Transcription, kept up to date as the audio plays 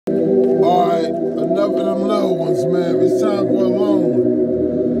Love for them little ones, man. It's time for a long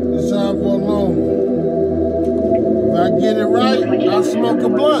one. It's time for a long one. If I get it right, I smoke a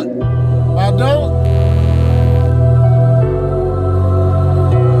blunt. If I don't,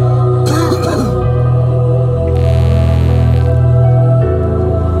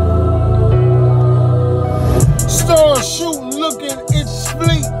 store shooting, looking, it's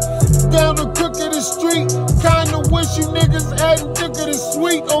fleet. Down the crooked street, kinda wish you niggas hadn't took it as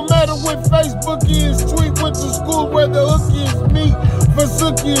sweet. No matter what Facebook is, tweet with the school where the hooky is meat. For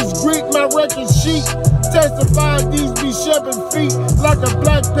Sookie is Greek, my record sheet. Testified these be shepherd feet. Like a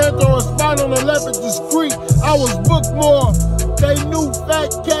Black Panther or a spot on the leopard discreet. I was booked more. They knew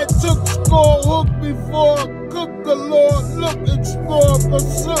Fat Cat took score. Hooked before, cook galore. Look, explore, for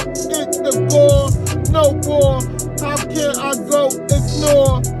Sook, hit the gore. No more, how can I go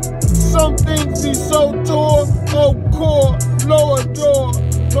ignore? Some things be so tore, oh core, lower door.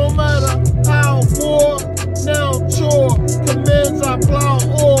 No matter how war, now chore. Commands I plow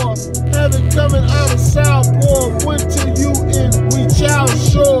or have it coming out of Southport. Winter you in, we chow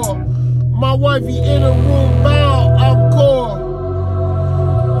shore. My wifey in a room bow, I'm core.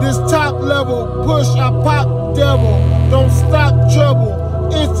 This top level push, I pop devil. Don't stop trouble,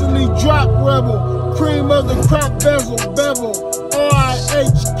 instantly drop rebel. Cream of the crop bezel, bevel.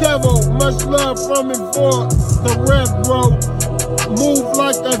 R.I.H. Kevo, much love from me for the red bro. Move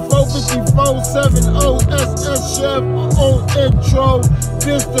like a 454-70 SS chef on intro.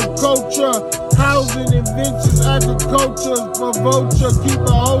 This the culture, housing inventions, agriculture for vulture. Keep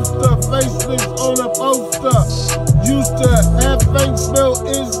a holster, faceless on a poster. Used to have faint smell,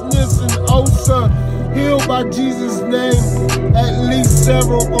 isness and ulcer. Healed by Jesus' name, at least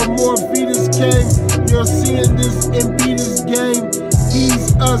several or more fetus came. You're seeing this in Peter's game.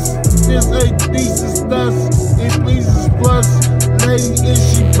 He's us, this a thesis thus. It pleases plus, lady is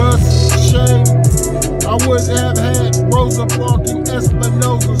she bust, shame. I would have had Rosa Parkin,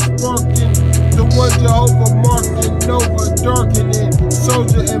 Espinosa sparking. The one Jehovah marking, Nova darkening.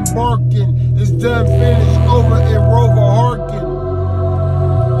 Soldier embarking, it's done finished over in Rover Harkin.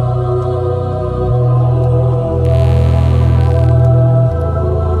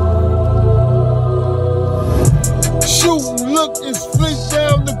 Look, it's fleet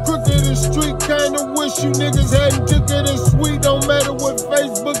down the crooked street. Kinda wish you niggas hadn't took it as sweet. Don't matter what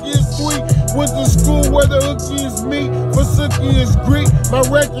Facebook is tweet. Went to school where the hooky is meat. For Sookie is Greek, my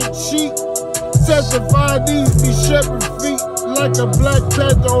record sheet. Testify these be shepherd feet. Like a Black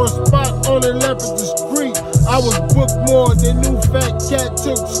Panther or a spot on a leopard discreet. I was booked more than new Fat Cat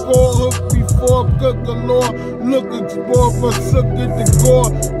took score. Hooked before, cook galore. Look, explore for Sook, get the gore.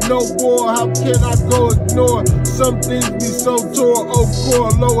 No more, how can I go ignore? Some things be so tore, oh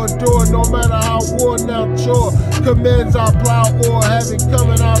core, lower door. No matter how war now chore. Commands I plow or have it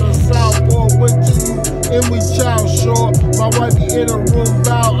coming out of Southport. Went to you and we chow shore. My wifey in a room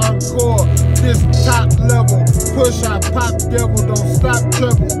bow encore. This top level, push I pop devil. Don't stop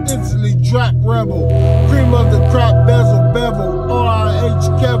treble, instantly drop rebel. Cream of the crop bezel, bevel. R.I.H.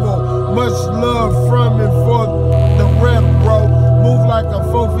 Kevo, much love from and for the rep, bro. Move like a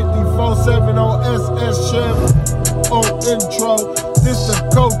 454-70 SS chef on intro. This the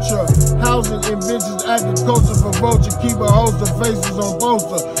culture, housing inventions, agriculture for vulture. Keep a host of faces on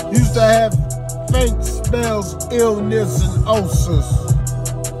poster. Used to have faint spells, illness and ulcers.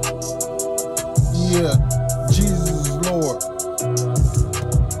 Yeah.